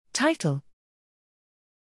Title: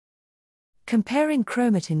 Comparing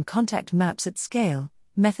Chromatin Contact Maps at Scale,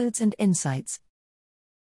 Methods and Insights.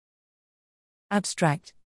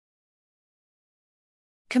 Abstract: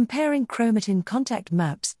 Comparing chromatin contact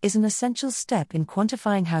maps is an essential step in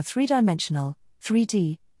quantifying how three-dimensional,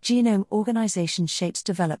 3D, genome organization shapes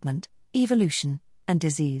development, evolution, and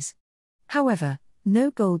disease. However,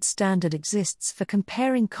 no gold standard exists for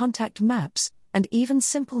comparing contact maps, and even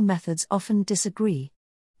simple methods often disagree.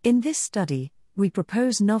 In this study, we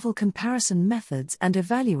propose novel comparison methods and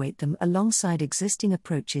evaluate them alongside existing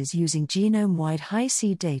approaches using genome-wide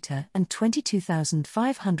Hi-C data and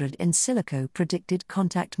 22,500 in silico predicted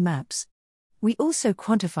contact maps. We also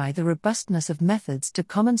quantify the robustness of methods to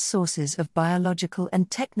common sources of biological and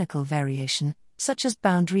technical variation, such as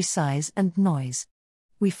boundary size and noise.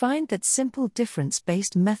 We find that simple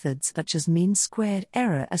difference-based methods such as mean-squared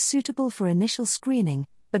error are suitable for initial screening,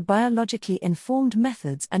 but biologically informed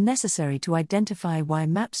methods are necessary to identify why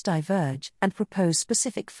maps diverge and propose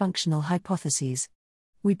specific functional hypotheses.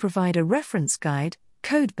 We provide a reference guide,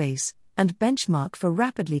 codebase, and benchmark for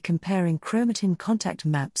rapidly comparing chromatin contact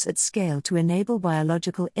maps at scale to enable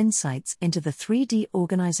biological insights into the 3D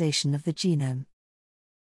organization of the genome.